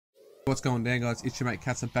What's going down, guys? It's your mate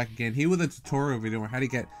Cats back again here with a tutorial video on how to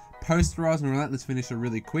get Posterizer and Relentless finisher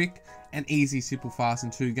really quick and easy, simple, fast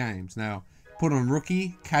in 2 games. Now, put on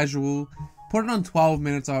rookie, casual, put it on 12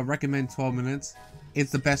 minutes. I recommend 12 minutes.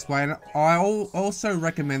 It's the best way. And I also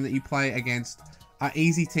recommend that you play against an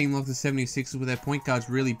easy team like the 76ers where their point guard's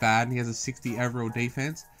really bad and he has a 60 overall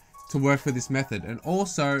defense to work for this method. And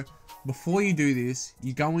also, before you do this,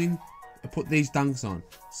 you go in and put these dunks on.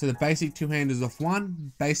 So the basic two-handers off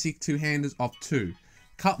 1, basic two-handers off 2.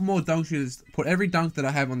 Couple more dunk shooters. Put every dunk that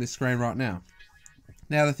I have on this screen right now.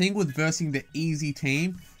 Now the thing with versing the easy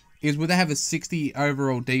team is where they have a 60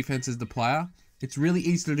 overall defense as the player, it's really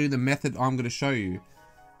easy to do the method I'm going to show you.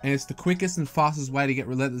 And it's the quickest and fastest way to get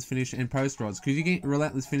Relentless finish and posterizer. Because you get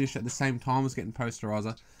Relentless finish at the same time as getting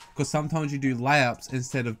posterizer. Because sometimes you do layups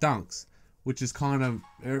instead of dunks. Which is kind of,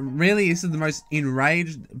 really, this is the most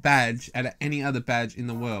enraged badge out of any other badge in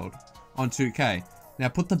the world on 2K. Now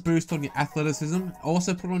put the boost on your athleticism.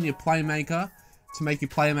 Also put on your playmaker to make your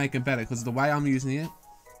playmaker better. Because the way I'm using it,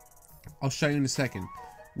 I'll show you in a second.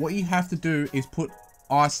 What you have to do is put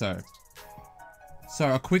ISO.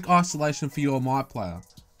 So a quick isolation for your my player.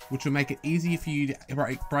 Which will make it easier for you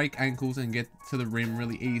to break ankles and get to the rim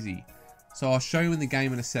really easy. So I'll show you in the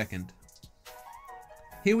game in a second.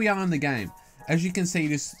 Here we are in the game. As you can see,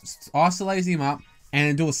 just isolate him up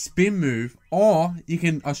and do a spin move. Or you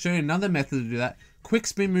can, I'll show you another method to do that. Quick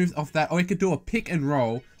spin move off that. Or you could do a pick and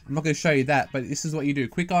roll. I'm not going to show you that, but this is what you do.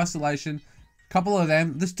 Quick isolation. Couple of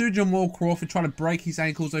them. Let's do Jamal Crawford trying to break his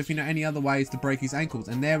ankles. Or if you know any other ways to break his ankles.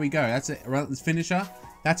 And there we go. That's it. Relentless finisher.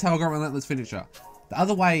 That's how I got Relentless finisher. The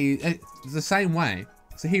other way, it's the same way.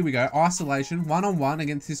 So here we go, isolation, one-on-one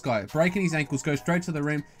against this guy. Breaking his ankles, go straight to the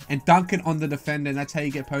rim and dunk it on the defender, and that's how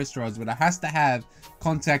you get posterizer. But it has to have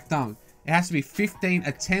contact dunk. It has to be 15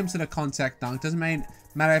 attempts at a contact dunk. Doesn't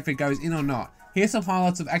matter if it goes in or not. Here's some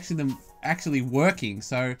highlights of them actually working.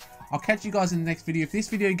 So I'll catch you guys in the next video. If this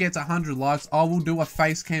video gets 100 likes, I will do a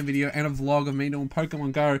face cam video and a vlog of me doing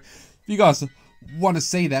Pokemon Go. If you guys want to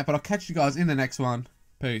see that, but I'll catch you guys in the next one.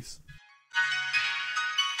 Peace.